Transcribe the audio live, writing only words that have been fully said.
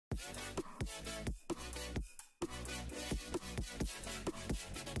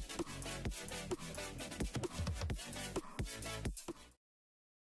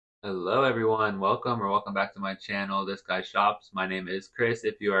Hello everyone, welcome back to my channel, This Guy Shops. My name is Chris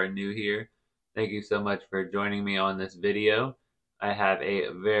if you are new here. Thank you so much for joining me on this video. I have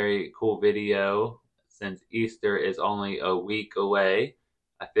a very cool video. Since Easter is only a week away,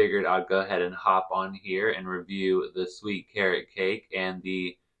 I figured I'd go ahead and hop on here and review the sweet carrot cake and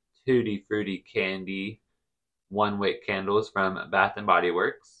the Tutti Frutti candy one wick candles from Bath and Body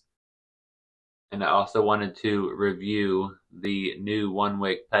Works. And I also wanted to review the new one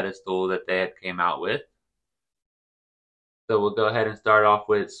wick pedestal that they had came out with. So we'll go ahead and start off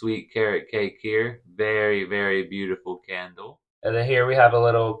with sweet carrot cake here. Very, very beautiful candle. And then here we have a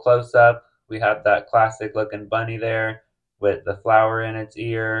little close up. We have that classic looking bunny there with the flower in its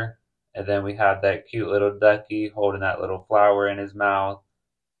ear. And then we have that cute little ducky holding that little flower in his mouth.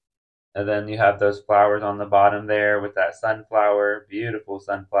 And then you have those flowers on the bottom there with that sunflower, beautiful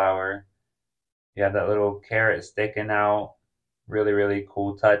sunflower. You have that little carrot sticking out. Really, really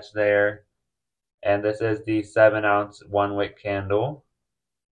cool touch there. And this is the 7-ounce one wick candle.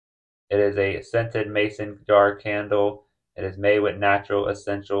 It is a scented mason jar candle. It is made with natural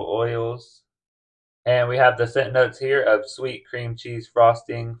essential oils. And we have the scent notes here of sweet cream cheese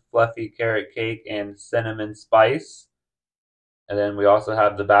frosting, fluffy carrot cake, and cinnamon spice. And then we also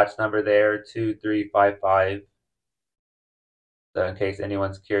have the batch number there, 2355. So in case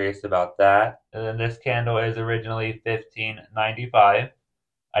anyone's curious about that. And then this candle is originally $15.95.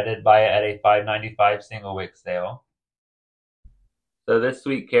 I did buy it at a $5.95 single wick sale. So this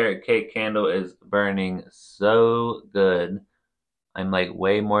sweet carrot cake candle is burning so good. I'm like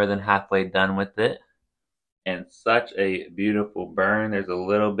way more than halfway done with it. And such a beautiful burn. There's a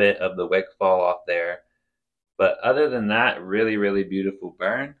little bit of the wick fall off there. But other than that, really, really beautiful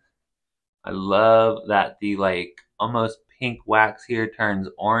burn. I love that the almost pink wax here turns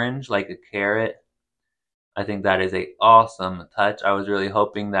orange like a carrot. I think that is an awesome touch. I was really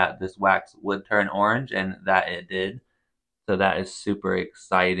hoping that this wax would turn orange, and that it did. So that is super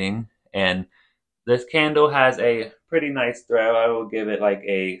exciting. And this candle has a pretty nice throw. I will give it like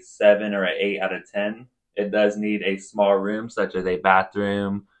a 7 or an 8 out of 10. It does need a small room, such as a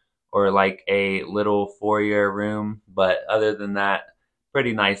bathroom or like a little foyer room. But other than that,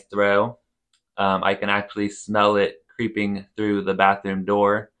 pretty nice throw. I can actually smell it creeping through the bathroom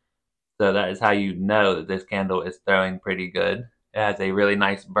door. So that is how you know that this candle is throwing pretty good. It has a really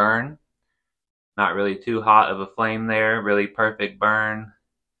nice burn. Not really too hot of a flame there. Really perfect burn.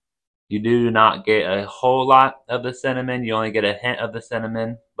 You do not get a whole lot of the cinnamon. You only get a hint of the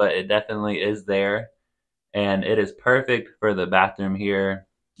cinnamon, but it definitely is there. And it is perfect for the bathroom here.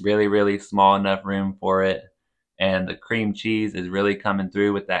 Really, really small enough room for it. And the cream cheese is really coming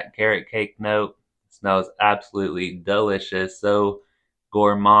through with that carrot cake note. It smells absolutely delicious. So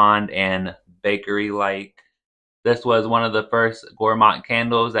gourmand and bakery-like. This was one of the first gourmand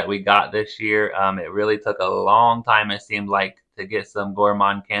candles that we got this year. It really took a long time, it seemed like, to get some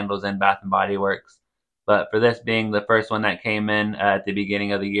gourmand candles in Bath & Body Works. But for this being the first one that came in at the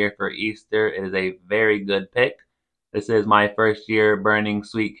beginning of the year for Easter, it is a very good pick. This is my first year burning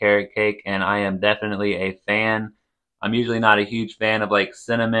sweet carrot cake, and I am definitely a fan. I'm usually not a huge fan of like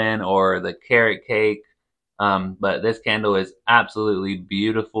cinnamon or the carrot cake, but this candle is absolutely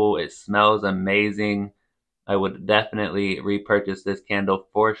beautiful. It smells amazing. I would definitely repurchase this candle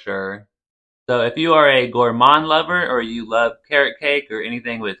for sure. So if you are a gourmand lover or you love carrot cake or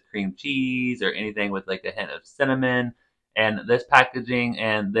anything with cream cheese or anything with like a hint of cinnamon, and this packaging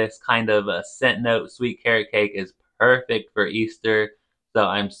and this kind of a scent note sweet carrot cake is perfect for Easter. So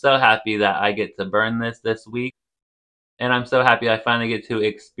I'm so happy that I get to burn this week. And I'm so happy I finally get to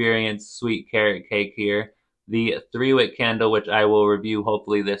experience sweet carrot cake here. The 3-wick candle, which I will review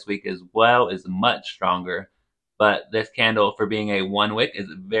hopefully this week as well, is much stronger. But this candle, for being a 1-wick, is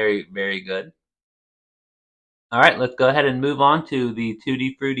very, very good. Alright, let's go ahead and move on to the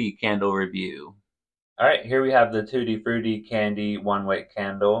Tutti Frutti candle review. Alright, here we have the Tutti Frutti candy 1-wick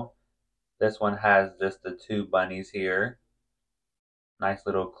candle. This one has just the 2 bunnies here. Nice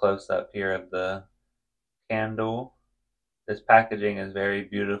little close-up here of the candle. This packaging is very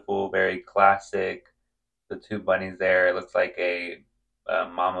beautiful, very classic. The 2 bunnies there, it looks like a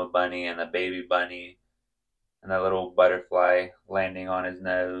mama bunny and a baby bunny. And a little butterfly landing on his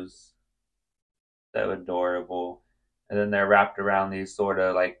nose. So adorable. And then they're wrapped around these sort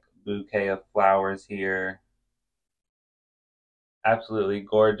of like bouquet of flowers here. Absolutely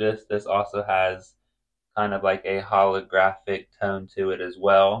gorgeous. This also has kind of like a holographic tone to it as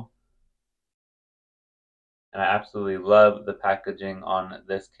well. And I absolutely love the packaging on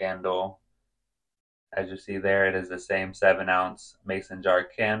this candle. As you see there, it is the same 7-ounce mason jar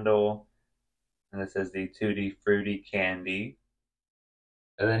candle. And this is the Tutti Frutti candy.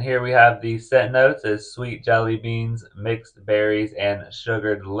 And then here we have the scent notes as sweet jelly beans, mixed berries, and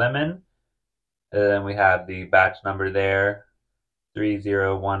sugared lemon. And then we have the batch number there,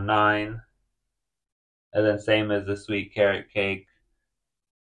 3019. And then same as the sweet carrot cake.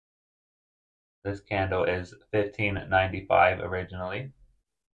 This candle is $15.95 originally.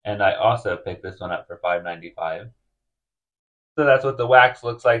 And I also picked this one up for $5.95. So that's what the wax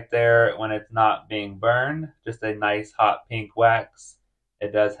looks like there when it's not being burned. Just a nice hot pink wax.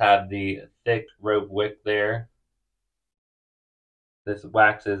 It does have the thick rope wick there. This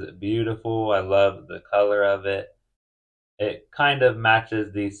wax is beautiful. I love the color of it. It kind of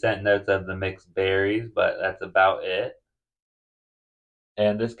matches the scent notes of the mixed berries, but that's about it.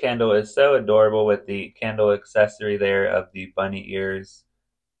 And this candle is so adorable with the candle accessory there of the bunny ears.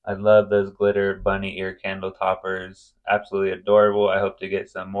 I love those glitter bunny ear candle toppers. Absolutely adorable. I hope to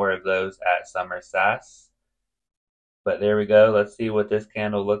get some more of those at Summer Sass. But there we go. Let's see what this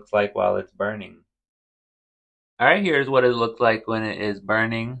candle looks like while it's burning. Alright, here's what it looks like when it is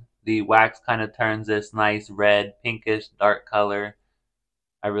burning. The wax kind of turns this nice red, pinkish, dark color.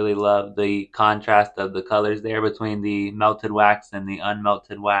 I really love the contrast of the colors there between the melted wax and the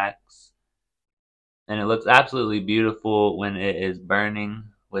unmelted wax. And it looks absolutely beautiful when it is burning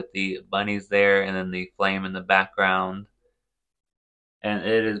with the bunnies there and then the flame in the background. And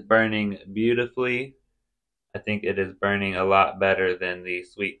it is burning beautifully. I think it is burning a lot better than the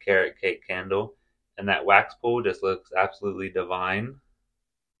sweet carrot cake candle. And that wax pool just looks absolutely divine.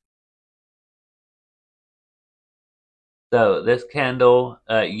 So this candle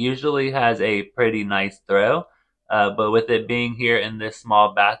usually has a pretty nice throw, but with it being here in this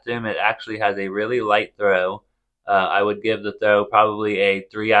small bathroom, it actually has a really light throw. I would give the throw probably a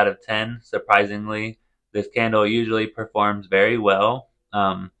 3 out of 10, surprisingly. This candle usually performs very well,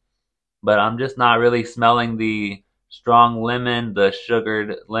 but I'm just not really smelling the strong lemon, the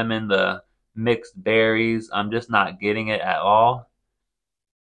sugared lemon, the mixed berries. I'm just not getting it at all.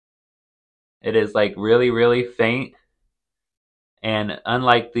 It is like really, really faint. And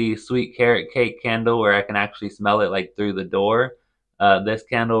unlike the sweet carrot cake candle where I can actually smell it like through the door, this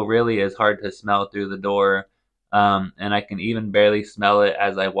candle really is hard to smell through the door. And I can even barely smell it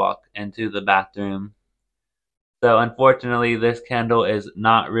as I walk into the bathroom. So unfortunately, this candle is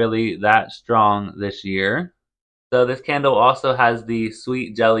not really that strong this year. So this candle also has the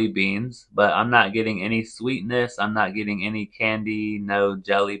sweet jelly beans, but I'm not getting any sweetness. I'm not getting any candy, no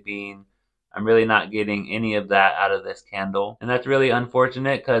jelly bean. I'm really not getting any of that out of this candle. And that's really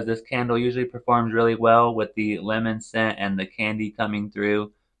unfortunate because this candle usually performs really well with the lemon scent and the candy coming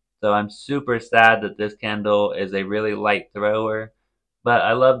through. So I'm super sad that this candle is a really light thrower. But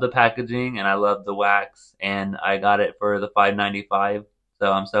I love the packaging and I love the wax, and I got it for the $5.95.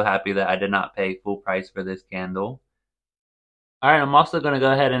 So I'm so happy that I did not pay full price for this candle. Alright, I'm also going to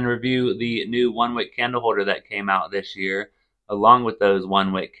go ahead and review the new 1-wick candle holder that came out this year, along with those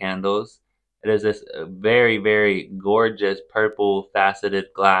 1-wick candles. It is this very, very gorgeous purple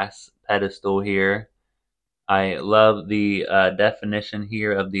faceted glass pedestal here. I love the definition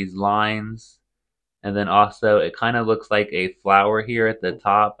here of these lines. And then also it kind of looks like a flower here at the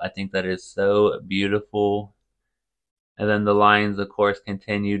top. I think that is so beautiful. And then the lines, of course,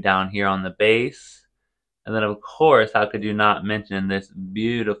 continue down here on the base. And then, of course, how could you not mention this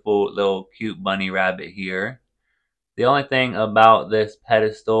beautiful little cute bunny rabbit here? The only thing about this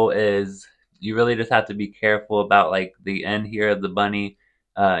pedestal is you really just have to be careful about like the end here of the bunny.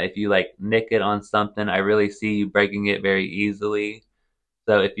 If you like nick it on something, I really see you breaking it very easily.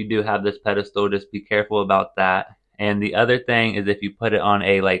 So if you do have this pedestal, just be careful about that. And the other thing is if you put it on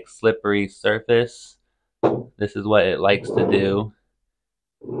a like slippery surface, this is what it likes to do.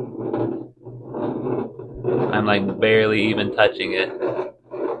 I'm like barely even touching it.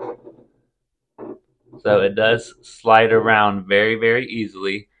 So it does slide around very, very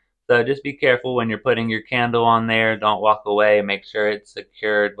easily. So just be careful when you're putting your candle on there. Don't walk away. Make sure it's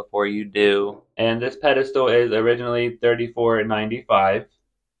secured before you do. And this pedestal is originally $34.95.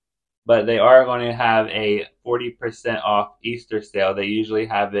 But they are going to have a 40% off Easter sale. They usually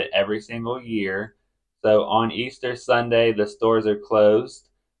have it every single year. So on Easter Sunday, the stores are closed.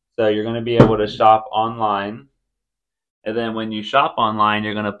 So you're going to be able to shop online. And then when you shop online,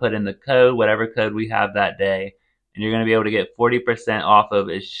 you're going to put in the code, whatever code we have that day. And you're going to be able to get 40% off of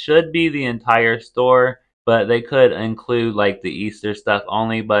it. Should be the entire store, but they could include like the Easter stuff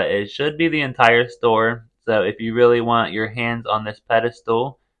only. But it should be the entire store. So if you really want your hands on this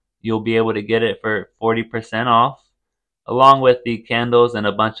pedestal, you'll be able to get it for 40% off, along with the candles and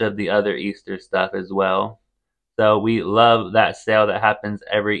a bunch of the other Easter stuff as well. So we love that sale that happens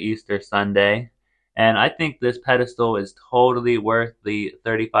every Easter Sunday. And I think this pedestal is totally worth the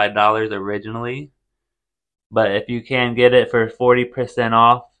 $35 originally. But if you can get it for 40%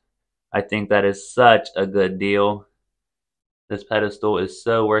 off, I think that is such a good deal. This pedestal is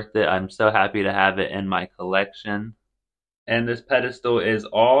so worth it. I'm so happy to have it in my collection. And this pedestal is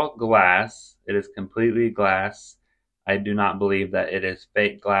all glass. It is completely glass. I do not believe that it is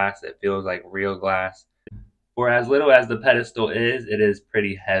fake glass. It feels like real glass. For as little as the pedestal is, it is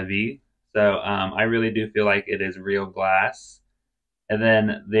pretty heavy. So I really do feel like it is real glass. And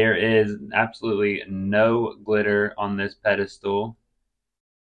then there is absolutely no glitter on this pedestal.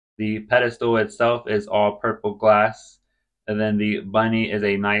 The pedestal itself is all purple glass. And then the bunny is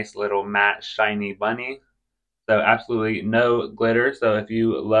a nice little matte shiny bunny. So absolutely no glitter. So if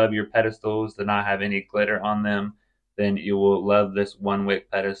you love your pedestals to not have any glitter on them, then you will love this One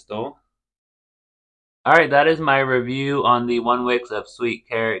Wick pedestal. Alright, that is my review on the One Wicks of Sweet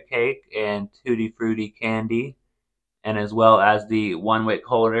Carrot Cake and Tutti Frutti Candy, and as well as the One Wick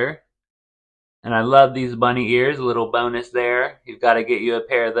holder. And I love these bunny ears, a little bonus there. You've got to get you a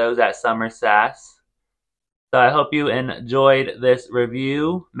pair of those at Summer Sass. So I hope you enjoyed this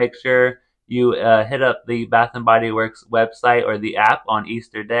review. Make sure you hit up the Bath & Body Works website or the app on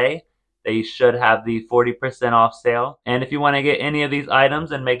Easter Day. They should have the 40% off sale. And if you want to get any of these items,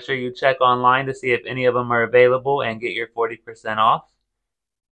 then make sure you check online to see if any of them are available and get your 40% off.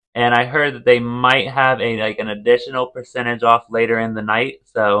 And I heard that they might have an additional percentage off later in the night.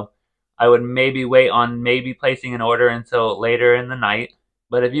 So I would maybe wait on maybe placing an order until later in the night.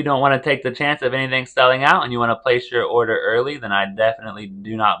 But if you don't want to take the chance of anything selling out and you want to place your order early, then I definitely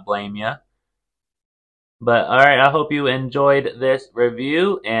do not blame you. But alright, I hope you enjoyed this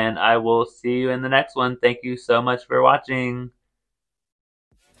review, and I will see you in the next one. Thank you so much for watching.